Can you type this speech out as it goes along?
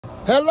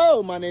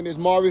Hello, my name is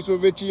Maurice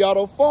with Richie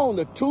Auto Phone,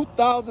 the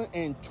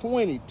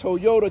 2020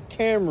 Toyota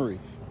Camry.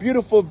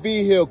 Beautiful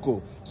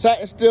vehicle.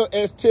 Satin steel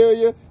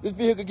exterior. This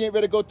vehicle getting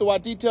ready to go through our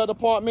detail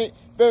department.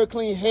 Very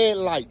clean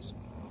headlights.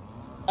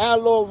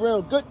 Alloy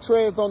rim. Good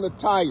treads on the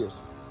tires.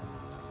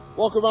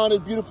 Walk around this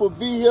beautiful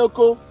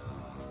vehicle.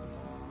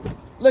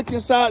 Look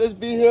inside this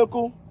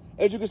vehicle.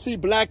 As you can see,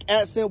 black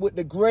accent with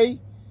the gray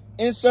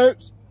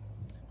inserts.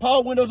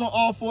 Power windows on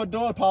all four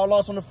doors. Power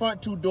locks on the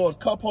front two doors.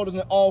 Cup holders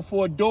in all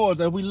four doors.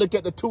 As we look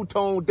at the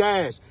two-tone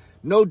dash.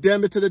 No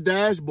damage to the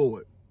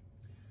dashboard.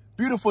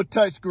 Beautiful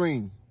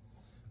touchscreen.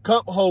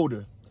 Cup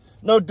holder.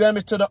 No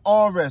damage to the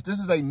armrest. This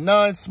is a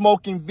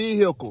non-smoking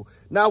vehicle.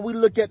 Now we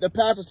look at the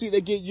passenger seat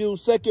that get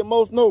used second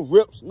most. No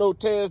rips, no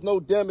tears, no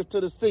damage to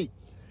the seat.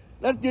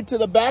 Let's get to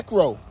the back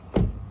row.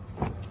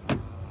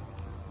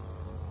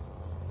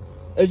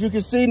 As you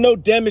can see, no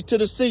damage to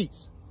the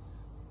seats.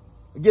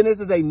 Again, this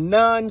is a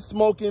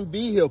non-smoking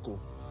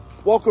vehicle.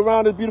 Walk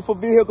around this beautiful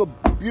vehicle.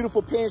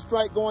 Beautiful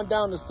pinstripe going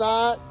down the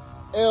side.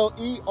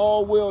 LE,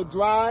 all-wheel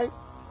drive.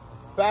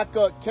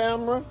 Backup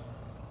camera.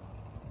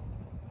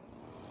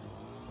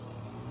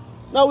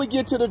 Now we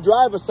get to the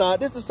driver's side.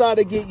 This is the side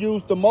that get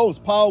used the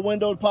most. Power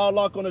windows, power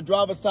lock on the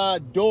driver's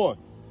side door.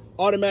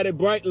 Automatic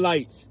bright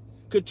lights.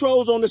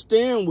 Controls on the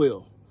steering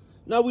wheel.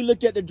 Now we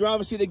look at the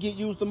driver's seat that get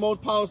used the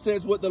most. Power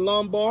sets with the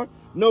lumbar.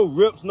 No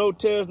rips, no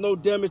tears, no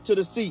damage to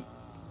the seat.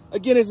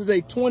 Again, this is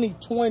a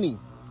 2020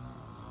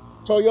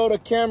 Toyota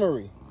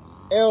Camry.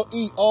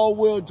 LE,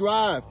 all-wheel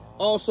drive.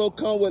 Also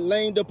come with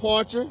lane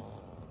departure.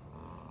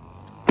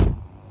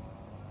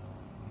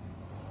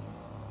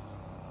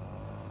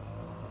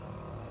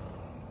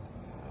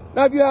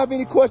 Now, if you have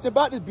any question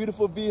about this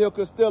beautiful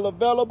vehicle still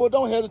available,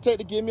 don't hesitate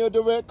to give me a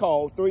direct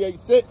call,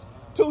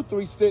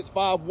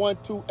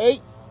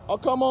 386-236-5128, or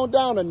come on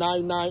down to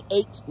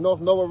 998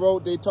 North Nova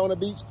Road, Daytona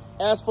Beach.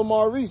 Ask for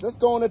Maurice. Let's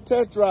go on a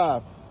test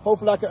drive.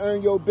 Hopefully I can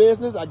earn your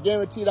business. I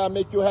guarantee that I'll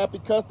make you a happy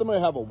customer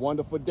and have a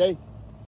wonderful day.